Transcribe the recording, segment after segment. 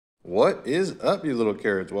What is up, you little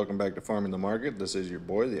carrots? Welcome back to Farming the Market. This is your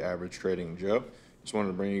boy, the Average Trading Joe. Just wanted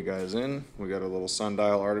to bring you guys in. We got a little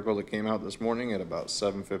Sundial article that came out this morning at about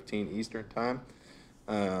 7:15 Eastern Time.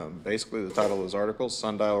 Basically, the title of this article,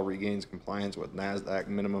 Sundial regains compliance with NASDAQ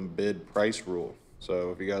minimum bid price rule.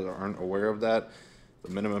 So if you guys aren't aware of that,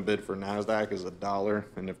 the minimum bid for NASDAQ is $1,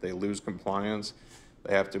 and if they lose compliance,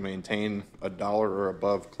 they have to maintain $1 or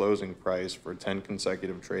above closing price for 10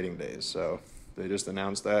 consecutive trading days. So they just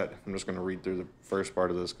announced that. I'm just going to read through the first part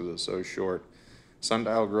of this because it's so short.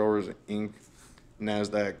 Sundial Growers Inc.,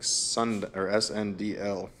 NASDAQ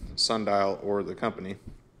SNDL Sundial, or the company,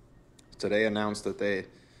 today announced that the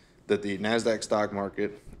NASDAQ stock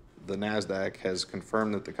market, the NASDAQ, has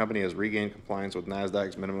confirmed that the company has regained compliance with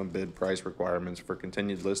NASDAQ's minimum bid price requirements for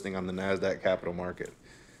continued listing on the NASDAQ capital market.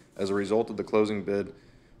 As a result of the closing bid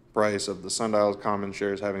price of the Sundial's common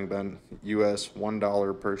shares having been US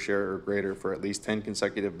 $1 per share or greater for at least 10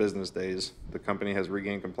 consecutive business days, the company has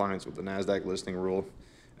regained compliance with the NASDAQ listing rule,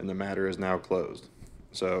 and the matter is now closed.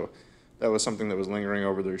 So that was something that was lingering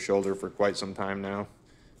over their shoulder for quite some time now.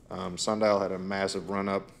 Sundial had a massive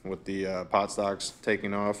run-up with the pot stocks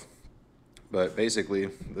taking off, but basically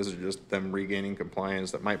this is just them regaining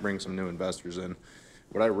compliance that might bring some new investors in.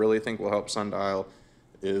 What I really think will help Sundial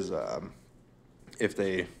is if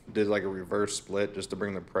they did like a reverse split just to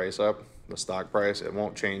bring the price up, the stock price. It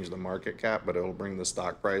won't change the market cap, but it'll bring the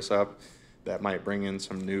stock price up. That might bring in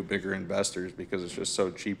some new, bigger investors because it's just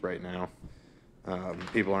so cheap right now.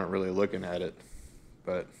 People aren't really looking at it.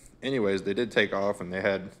 But anyways, they did take off, and they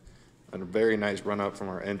had a very nice run up from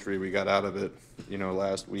our entry. We got out of it,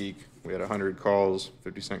 last week. We had 100 calls,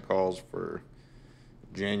 50-cent calls for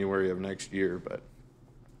January of next year. But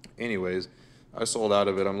anyways, I sold out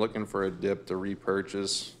of it. I'm looking for a dip to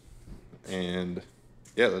repurchase, and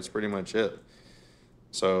yeah, that's pretty much it.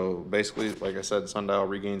 So basically, like I said, Sundial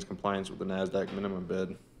regains compliance with the NASDAQ minimum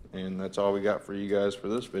bid, and that's all we got for you guys for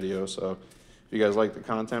this video. So if you guys like the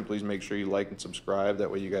content, please make sure you like and subscribe. That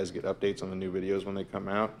way you guys get updates on the new videos when they come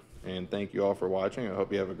out. And thank you all for watching. I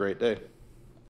hope you have a great day.